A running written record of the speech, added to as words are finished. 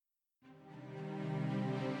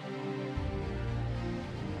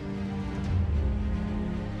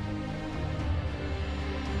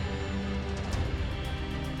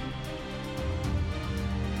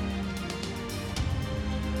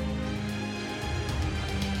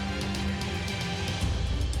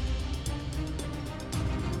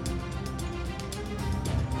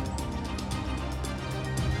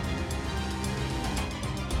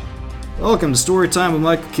Welcome to Storytime with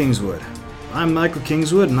Michael Kingswood. I'm Michael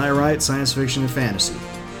Kingswood and I write science fiction and fantasy.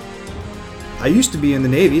 I used to be in the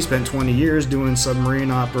Navy, spent 20 years doing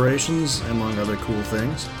submarine operations, among other cool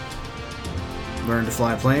things. Learned to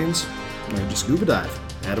fly planes, learned to scuba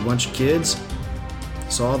dive, had a bunch of kids,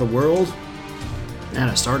 saw the world, and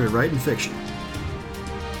I started writing fiction.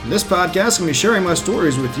 In this podcast, I'm going to be sharing my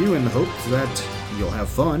stories with you in the hope that you'll have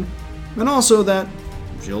fun, and also that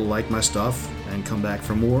you'll like my stuff and come back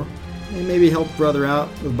for more, and maybe help a brother out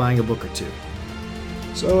with buying a book or two.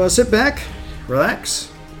 So sit back,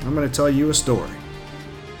 relax, I'm going to tell you a story.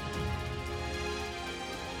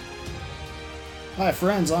 Hi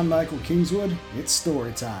friends, I'm Michael Kingswood. It's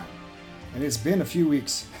story time. And it's been a few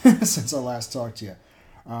weeks since I last talked to you.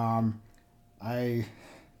 I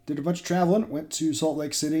did a bunch of traveling, went to Salt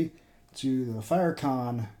Lake City to the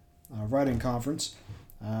FireCon writing conference.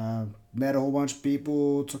 Met a whole bunch of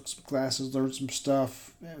people, took some classes, learned some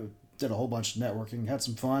stuff, did a whole bunch of networking, had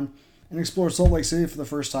some fun, and explored Salt Lake City for the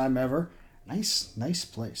first time ever. Nice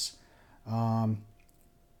place. I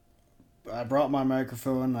brought my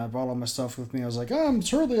microphone, I brought all my stuff with me. I was like,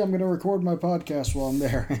 surely I'm going to record my podcast while I'm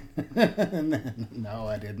there. And then, no,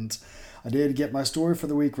 I didn't. I did get my story for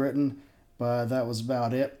the week written, but that was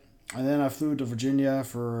about it. And then I flew to Virginia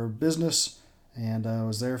for business, and I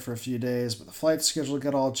was there for a few days, but the flight schedule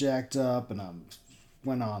got all jacked up, and I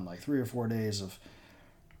went on like 3 or 4 days of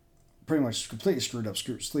pretty much completely screwed up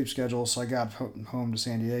sleep schedule. So I got home to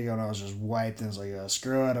San Diego, and I was just wiped, and I was like,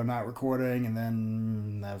 screw it, I'm not recording. And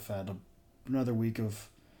then I've had another week of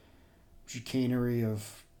chicanery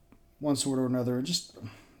of one sort or another. It's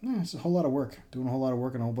a whole lot of work, doing a whole lot of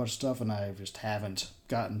work and a whole bunch of stuff, and I just haven't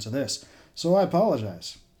gotten to this. So I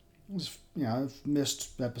apologize. I've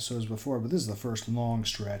missed episodes before, but this is the first long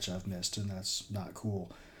stretch I've missed, and that's not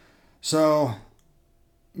cool. So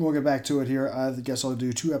we'll get back to it here. I guess I'll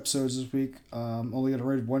do 2 episodes this week. Only going to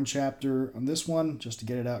read 1 chapter on this one, just to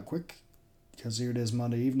get it out quick, because here it is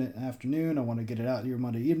Monday afternoon. I want to get it out here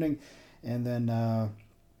Monday evening, and then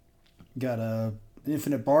got a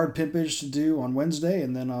Infinite Bard Pimpage to do on Wednesday,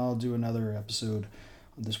 and then I'll do another episode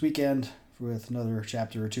this weekend with another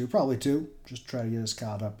chapter or 2, probably 2, just try to get us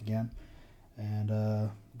caught up again, and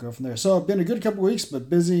go from there. So it's been a good couple weeks, but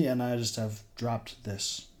busy, and I just have dropped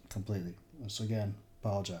this completely. So again,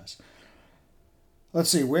 apologize. Let's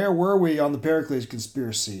see, where were we on the Pericles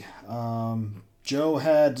conspiracy? Joe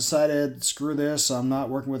had decided, screw this, I'm not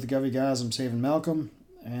working with the Govey guys, I'm saving Malcolm,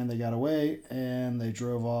 and they got away, and they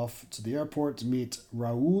drove off to the airport to meet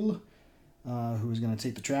Raoul, who was going to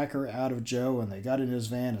take the tracker out of Joe, and they got in his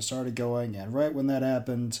van and started going, and right when that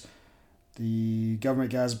happened, the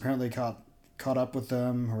government guys apparently caught up with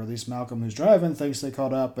them, or at least Malcolm, who's driving, thinks they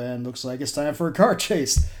caught up, and looks like it's time for a car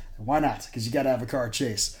chase. Why not? Because you got to have a car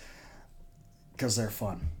chase, because they're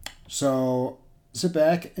fun. So sit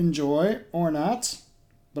back, enjoy, or not,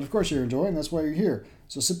 but of course you're enjoying, that's why you're here.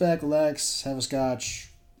 So sit back, relax, have a scotch,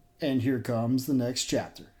 and here comes the next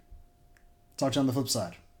chapter. Talk to you on the flip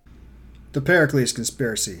side. The Pericles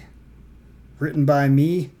Conspiracy. Written by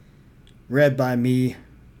me, read by me.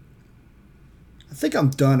 I think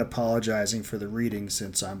I'm done apologizing for the reading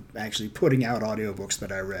since I'm actually putting out audiobooks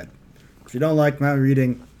that I read. If you don't like my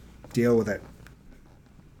reading, deal with it.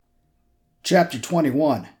 Chapter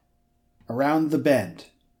 21. Around the Bend.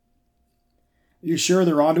 Are you sure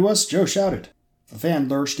they're onto us? Joe shouted. The van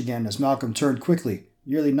lurched again as Malcolm turned quickly,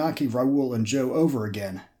 nearly knocking Raoul and Joe over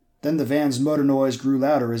again. Then the van's motor noise grew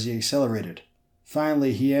louder as he accelerated.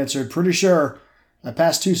 Finally, he answered, pretty sure. I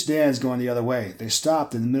passed 2 sedans going the other way. They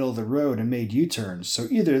stopped in the middle of the road and made U-turns, so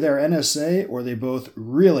either they're NSA or they both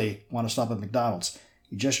really want to stop at McDonald's.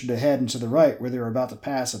 He gestured ahead and to the right where they were about to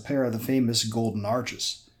pass a pair of the famous golden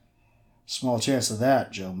arches. Small chance of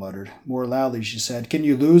that, Joe muttered. More loudly, she said, can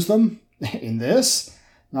you lose them? In this?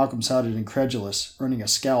 Malcolm sounded incredulous, earning a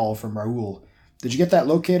scowl from Raoul. Did you get that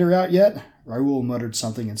locator out yet? Raoul muttered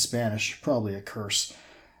something in Spanish, probably a curse.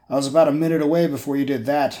 I was about a minute away before you did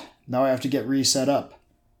that. Now I have to get reset up.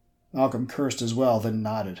 Malcolm cursed as well, then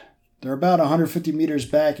nodded. They're about 150 meters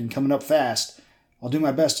back and coming up fast. I'll do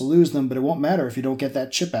my best to lose them, but it won't matter if you don't get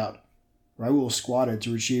that chip out. Raoul squatted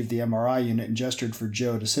to retrieve the MRI unit and gestured for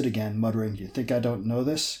Joe to sit again, muttering, You think I don't know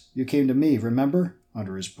this? You came to me, remember?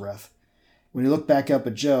 Under his breath. When he looked back up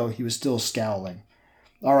at Joe, he was still scowling.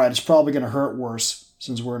 All right, it's probably going to hurt worse,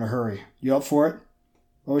 since we're in a hurry. You up for it?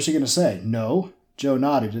 What was she going to say? No? Joe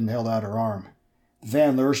nodded and held out her arm. The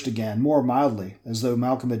van lurched again, more mildly, as though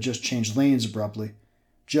Malcolm had just changed lanes abruptly.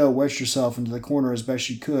 Joe wedged herself into the corner as best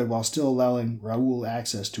she could while still allowing Raoul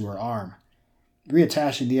access to her arm.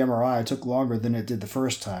 Reattaching the MRI took longer than it did the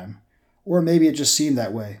first time. Or maybe it just seemed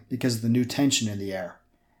that way, because of the new tension in the air.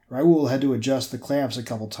 Raoul had to adjust the clamps a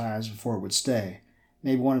couple times before it would stay.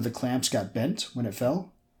 Maybe one of the clamps got bent when it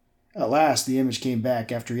fell? At last, the image came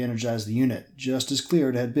back after he energized the unit, just as clear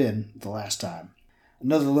it had been the last time.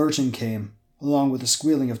 Another lurching came, along with the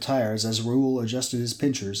squealing of tires as Raoul adjusted his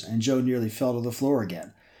pinchers, and Joe nearly fell to the floor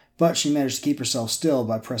again. But she managed to keep herself still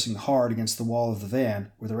by pressing hard against the wall of the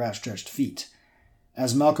van with her outstretched feet.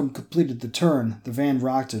 As Malcolm completed the turn, the van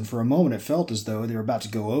rocked, and for a moment it felt as though they were about to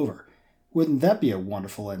go over. Wouldn't that be a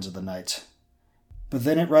wonderful end to the night? But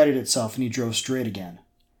then it righted itself and he drove straight again.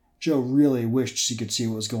 Joe really wished she could see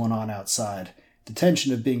what was going on outside. The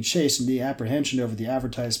tension of being chased and the apprehension over the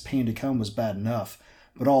advertised pain to come was bad enough,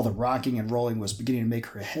 but all the rocking and rolling was beginning to make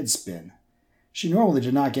her head spin. She normally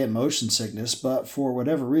did not get motion sickness, but for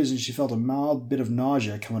whatever reason she felt a mild bit of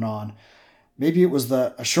nausea coming on. Maybe it was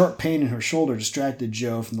a sharp pain in her shoulder distracted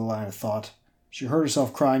Joe from the line of thought. She heard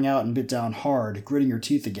herself crying out and bit down hard, gritting her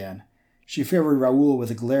teeth again. She favored Raoul with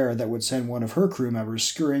a glare that would send one of her crew members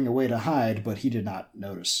scurrying away to hide, but he did not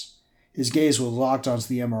notice. His gaze was locked onto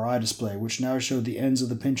the MRI display, which now showed the ends of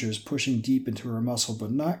the pinchers pushing deep into her muscle,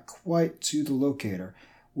 but not quite to the locator.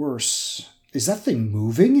 Worse, is that thing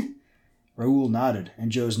moving? Raoul nodded, and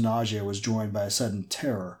Joe's nausea was joined by a sudden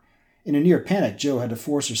terror. In a near panic, Joe had to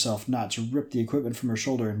force herself not to rip the equipment from her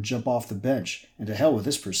shoulder and jump off the bench, and to hell with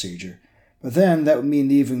this procedure. But then that would mean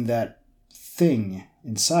leaving that thing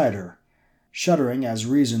inside her. Shuddering as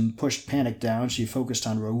reason pushed panic down, she focused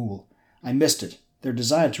on Raoul. I missed it. They're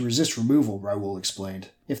designed to resist removal, Raoul explained.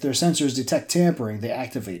 If their sensors detect tampering, they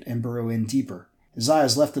activate and burrow in deeper. His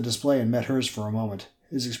eyes left the display and met hers for a moment.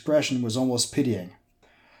 His expression was almost pitying.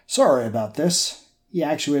 Sorry about this. He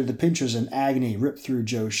actuated the pinchers and agony ripped through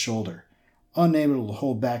Joe's shoulder. Unable to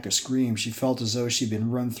hold back a scream, she felt as though she'd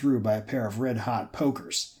been run through by a pair of red-hot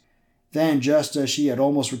pokers. Then, just as she had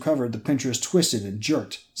almost recovered, the pinchers twisted and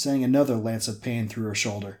jerked, sending another lance of pain through her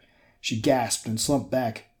shoulder. She gasped and slumped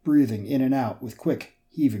back, breathing in and out with quick,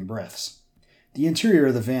 heaving breaths. The interior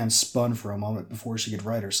of the van spun for a moment before she could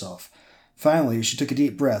right herself. Finally, she took a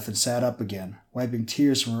deep breath and sat up again, wiping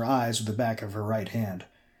tears from her eyes with the back of her right hand.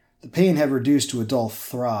 The pain had reduced to a dull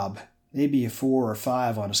throb, maybe a 4 or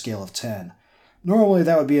 5 on a scale of 10. Normally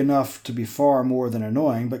that would be enough to be far more than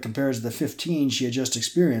annoying, but compared to the 15 she had just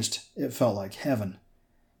experienced, it felt like heaven.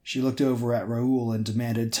 She looked over at Raoul and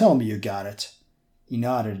demanded, "Tell me you got it." He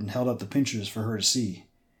nodded and held up the pinchers for her to see.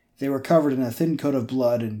 They were covered in a thin coat of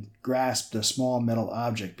blood and grasped a small metal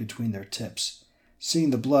object between their tips. Seeing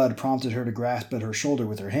the blood prompted her to grasp at her shoulder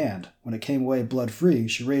with her hand. When it came away blood-free,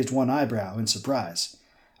 she raised one eyebrow in surprise.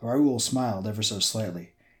 Raoul smiled ever so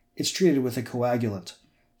slightly. It's treated with a coagulant,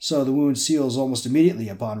 so the wound seals almost immediately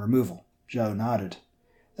upon removal. Joe nodded.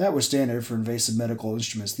 That was standard for invasive medical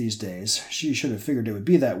instruments these days. She should have figured it would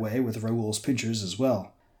be that way with Raoul's pinchers as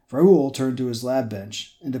well. Raoul turned to his lab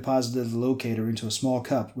bench and deposited the locator into a small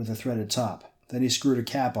cup with a threaded top. Then he screwed a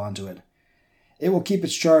cap onto it. It will keep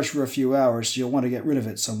its charge for a few hours, so you'll want to get rid of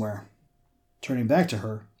it somewhere. Turning back to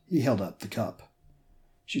her, he held up the cup.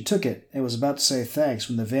 She took it and was about to say thanks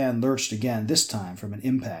when the van lurched again, this time from an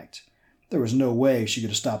impact. There was no way she could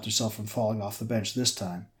have stopped herself from falling off the bench this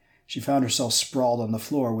time. She found herself sprawled on the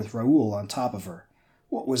floor with Raoul on top of her.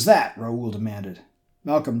 "What was that?" Raoul demanded.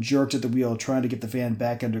 Malcolm jerked at the wheel, trying to get the van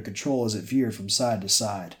back under control as it veered from side to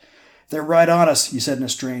side. "They're right on us," he said in a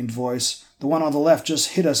strained voice. "The one on the left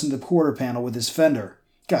just hit us in the quarter panel with his fender."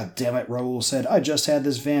 "God damn it," Raoul said. "I just had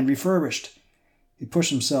this van refurbished." He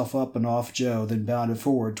pushed himself up and off Joe, then bounded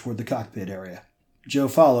forward toward the cockpit area. Joe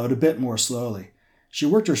followed, a bit more slowly. She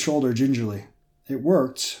worked her shoulder gingerly. It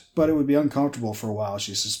worked, but it would be uncomfortable for a while,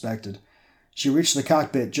 she suspected. She reached the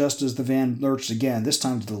cockpit just as the van lurched again, this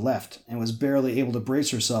time to the left, and was barely able to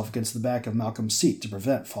brace herself against the back of Malcolm's seat to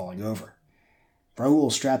prevent falling over.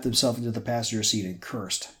 Raoul strapped himself into the passenger seat and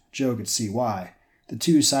cursed. Joe could see why. The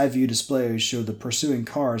 2 side-view displays showed the pursuing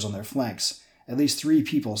cars on their flanks. At least 3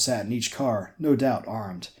 people sat in each car, no doubt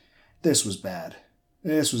armed. This was bad.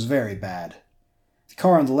 This was very bad. The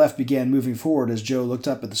car on the left began moving forward as Joe looked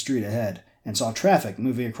up at the street ahead, and saw traffic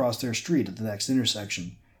moving across their street at the next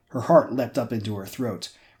intersection. Her heart leapt up into her throat.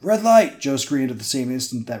 "Red light!" Joe screamed at the same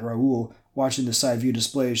instant that Raoul, watching the side-view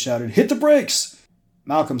displays, shouted, "Hit the brakes!"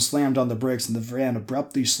 Malcolm slammed on the brakes and the van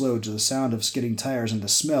abruptly slowed to the sound of skidding tires and the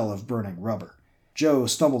smell of burning rubber. Joe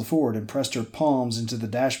stumbled forward and pressed her palms into the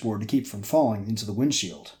dashboard to keep from falling into the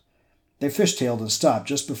windshield. They fishtailed and stopped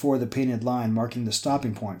just before the painted line marking the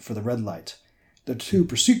stopping point for the red light. The 2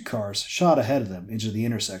 pursuit cars shot ahead of them into the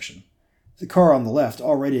intersection. The car on the left,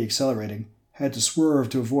 already accelerating, had to swerve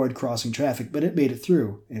to avoid crossing traffic, but it made it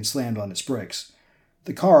through and slammed on its brakes.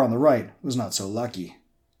 The car on the right was not so lucky.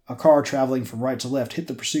 A car traveling from right to left hit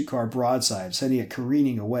the pursuit car broadside, sending it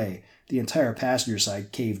careening away. The entire passenger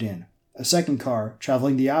side caved in. A second car,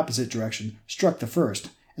 traveling the opposite direction, struck the first,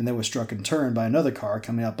 and then was struck in turn by another car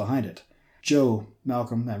coming up behind it. Joe,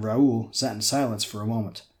 Malcolm, and Raoul sat in silence for a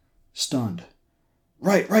moment, stunned.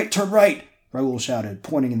 Right, turn right! Raoul shouted,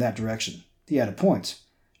 pointing in that direction. He had a point.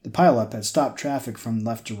 The pileup had stopped traffic from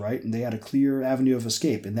left to right, and they had a clear avenue of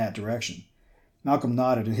escape in that direction. Malcolm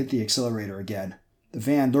nodded and hit the accelerator again. The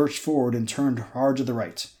van lurched forward and turned hard to the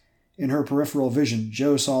right. In her peripheral vision,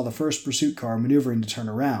 Joe saw the first pursuit car maneuvering to turn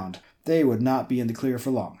around. They would not be in the clear for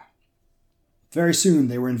long. Very soon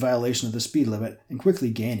they were in violation of the speed limit and quickly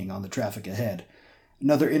gaining on the traffic ahead.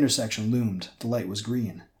 Another intersection loomed. The light was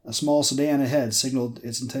green. A small sedan ahead signaled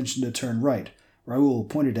its intention to turn right. Raoul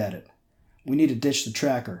pointed at it. "We need to ditch the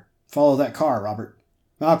tracker. Follow that car, Robert."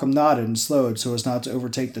 Malcolm nodded and slowed so as not to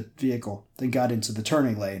overtake the vehicle, then got into the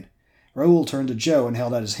turning lane. Raoul turned to Joe and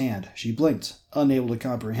held out his hand. She blinked, unable to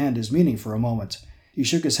comprehend his meaning for a moment. He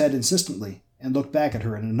shook his head insistently and looked back at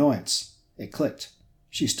her in annoyance. It clicked.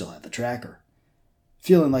 She still had the tracker.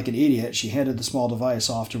 Feeling like an idiot, she handed the small device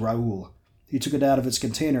off to Raoul. He took it out of its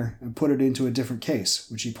container and put it into a different case,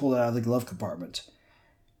 which he pulled out of the glove compartment.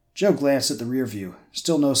 Joe glanced at the rear view.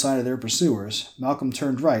 Still no sign of their pursuers. Malcolm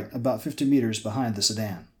turned right, about 50 meters behind the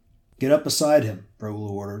sedan. "Get up beside him," Raoul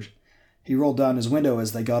ordered. He rolled down his window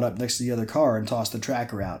as they got up next to the other car and tossed the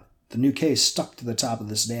tracker out. The new case stuck to the top of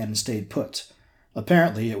the sedan and stayed put.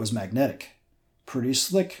 Apparently, it was magnetic. "Pretty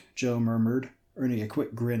slick," Joe murmured, earning a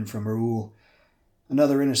quick grin from Raoul.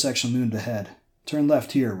 Another intersection loomed ahead. "Turn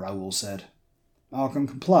left here," Raoul said. Malcolm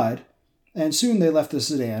complied, and soon they left the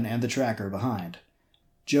sedan and the tracker behind.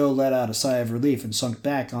 Joe let out a sigh of relief and sunk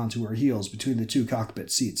back onto her heels between the two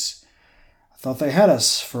cockpit seats. "I thought they had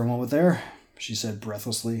us for a moment there," she said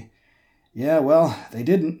breathlessly. "Yeah, well, they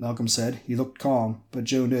didn't," Malcolm said. He looked calm, but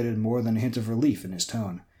Joe noted more than a hint of relief in his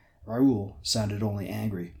tone. Raoul sounded only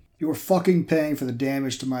angry. "You're fucking paying for the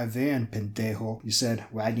damage to my van, pendejo," he said,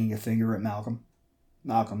 wagging a finger at Malcolm.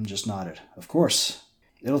 Malcolm just nodded. "Of course.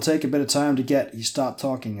 It'll take a bit of time to get." He stopped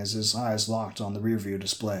talking as his eyes locked on the rearview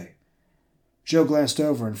display. Joe glanced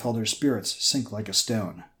over and felt her spirits sink like a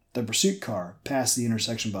stone. The pursuit car passed the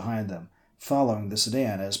intersection behind them, following the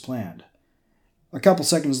sedan as planned. A couple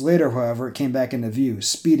seconds later, however, it came back into view,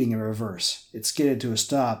 speeding in reverse. It skidded to a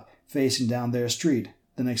stop, facing down their street,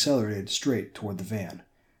 then accelerated straight toward the van.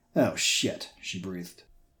 "Oh, shit," she breathed.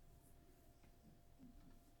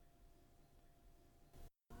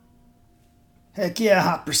 Heck yeah,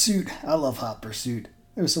 Hot Pursuit. I love Hot Pursuit.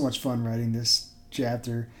 It was so much fun writing this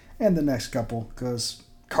chapter and the next couple, because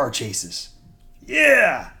car chases.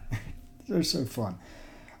 Yeah! They're so fun.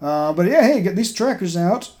 But yeah, hey, get these trackers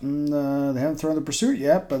out. And, they haven't thrown the pursuit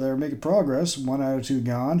yet, but they're making progress. 1 out of 2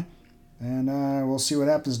 gone. And we'll see what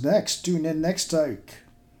happens next. Tune in next week.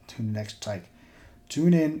 Tune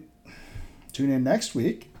in next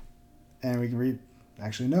week. And we can read...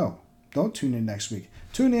 Actually, no. Don't tune in next week.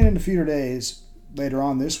 Tune in a few days later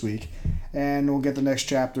on this week. And we'll get the next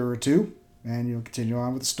chapter or two. And you'll continue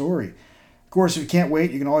on with the story. Of course, if you can't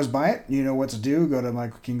wait, you can always buy it. You know what to do. Go to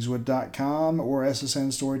michaelkingswood.com or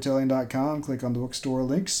ssnstorytelling.com. Click on the bookstore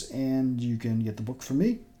links, and you can get the book from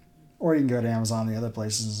me. Or you can go to Amazon and the other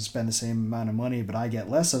places and spend the same amount of money, but I get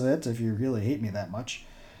less of it if you really hate me that much.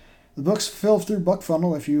 The book's filled through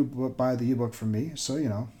BookFunnel if you buy the ebook from me. So,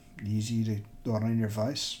 easy to do it on your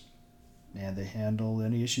device. And they handle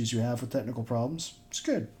any issues you have with technical problems. It's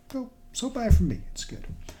good. So buy it from me. It's good.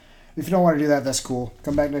 If you don't want to do that, that's cool.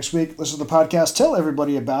 Come back next week, listen to the podcast, tell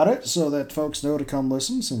everybody about it so that folks know to come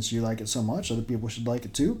listen since you like it so much. Other people should like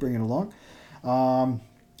it too. Bring it along.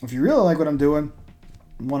 If you really like what I'm doing,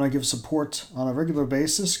 want to give support on a regular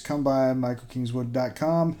basis, come by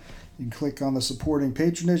michaelkingswood.com. You can click on the supporting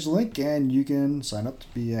patronage link and you can sign up to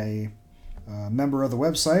be a member of the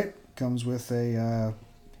website. Comes with a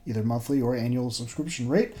either monthly or annual subscription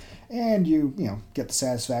rate, and you get the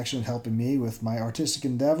satisfaction of helping me with my artistic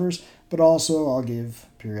endeavors, but also I'll give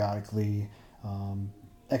periodically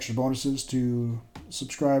extra bonuses to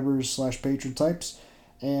subscribers / patron types,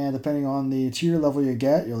 and depending on the tier level you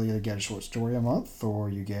get, you'll either get a short story a month, or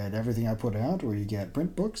you get everything I put out, or you get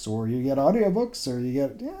print books, or you get audiobooks, or you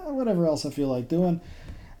get whatever else I feel like doing,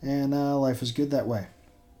 and life is good that way.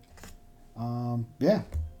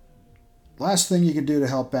 Last thing you can do to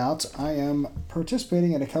help out, I am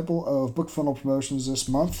participating in a couple of BookFunnel promotions this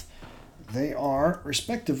month. They are,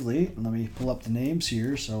 respectively, let me pull up the names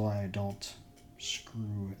here so I don't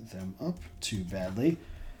screw them up too badly.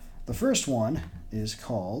 The first one is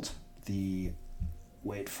called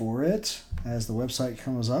wait for it, as the website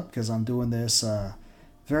comes up, because I'm doing this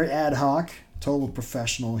very ad hoc, total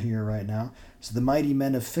professional here right now. So the Mighty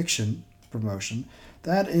Men of Fiction promotion.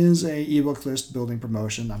 That is a ebook list building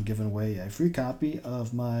promotion. I'm giving away a free copy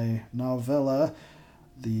of my novella,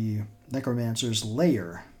 The Necromancer's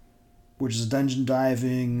Lair, which is a dungeon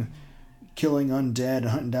diving, killing undead,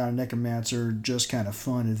 hunting down a necromancer, just kind of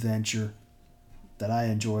fun adventure that I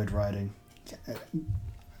enjoyed writing.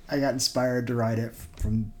 I got inspired to write it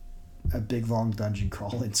from a big long dungeon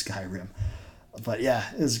crawl in Skyrim. But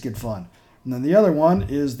yeah, it was good fun. And then the other one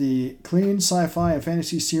is the Clean Sci-Fi and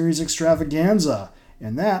Fantasy Series Extravaganza.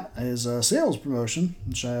 And that is a sales promotion,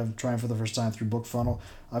 which I'm trying for the first time through BookFunnel.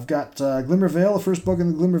 I've got Glimmervale, the first book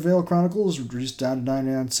in the Glimmervale Chronicles, reduced down to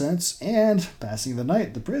 99 cents, and Passing the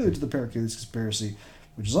Night, the prelude to the Pericles Conspiracy,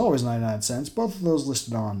 which is always 99 cents. Both of those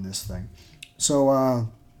listed on this thing. So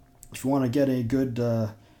if you want to get a good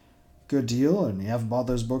deal and you haven't bought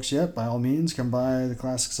those books yet, by all means, come buy the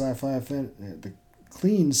classic the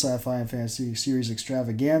Clean Sci-Fi and Fantasy Series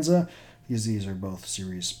Extravaganza, because these are both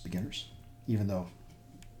series beginners, even though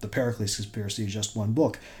the Pericles Conspiracy is just one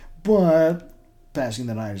book. But Passing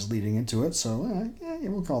the Night is leading into it, so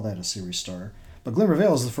we'll call that a series starter. But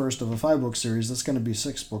Glimmervale is the first of a 5-book series that's going to be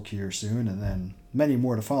 6-book here soon, and then many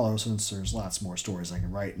more to follow, since there's lots more stories I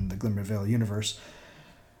can write in the Glimmervale universe.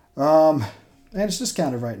 And it's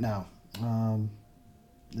discounted right now.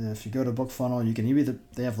 If you go to BookFunnel, you can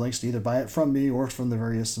they have links to either buy it from me or from the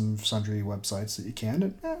various and sundry websites that you can.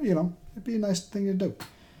 And, it'd be a nice thing to do.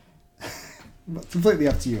 But completely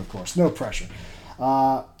up to you, of course. No pressure.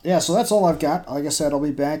 So that's all I've got. Like I said, I'll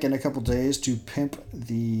be back in a couple days to pimp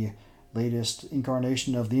the latest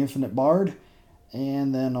incarnation of the Infinite Bard.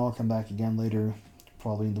 And then I'll come back again later,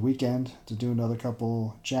 probably in the weekend, to do another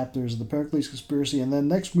couple chapters of the Pericles Conspiracy. And then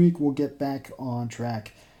next week, we'll get back on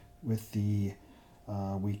track with the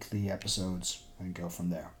weekly episodes and go from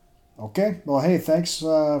there. Okay? Well, hey, thanks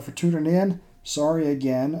for tuning in. Sorry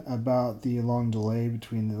again about the long delay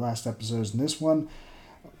between the last episodes and this one.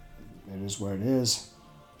 It is what it is.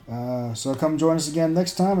 So come join us again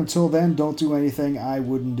next time. Until then, don't do anything I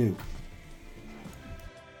wouldn't do.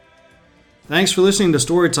 Thanks for listening to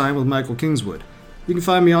Storytime with Michael Kingswood. You can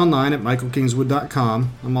find me online at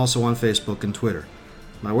michaelkingswood.com. I'm also on Facebook and Twitter.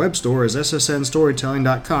 My web store is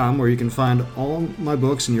ssnstorytelling.com, where you can find all my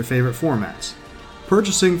books in your favorite formats.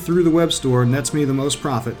 Purchasing through the web store nets me the most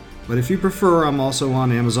profit, but if you prefer, I'm also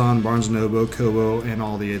on Amazon, Barnes & Noble, Kobo, and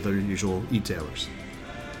all the other usual e-tailers.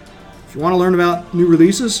 If you want to learn about new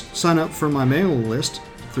releases, sign up for my mailing list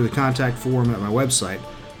through the contact form at my website.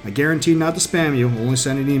 I guarantee not to spam you, only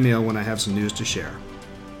send an email when I have some news to share.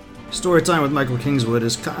 Storytime with Michael Kingswood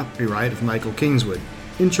is copyright of Michael Kingswood.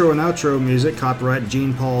 Intro and outro music copyright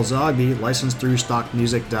Gene Paul Zogby, licensed through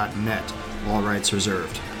stockmusic.net. All rights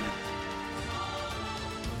reserved.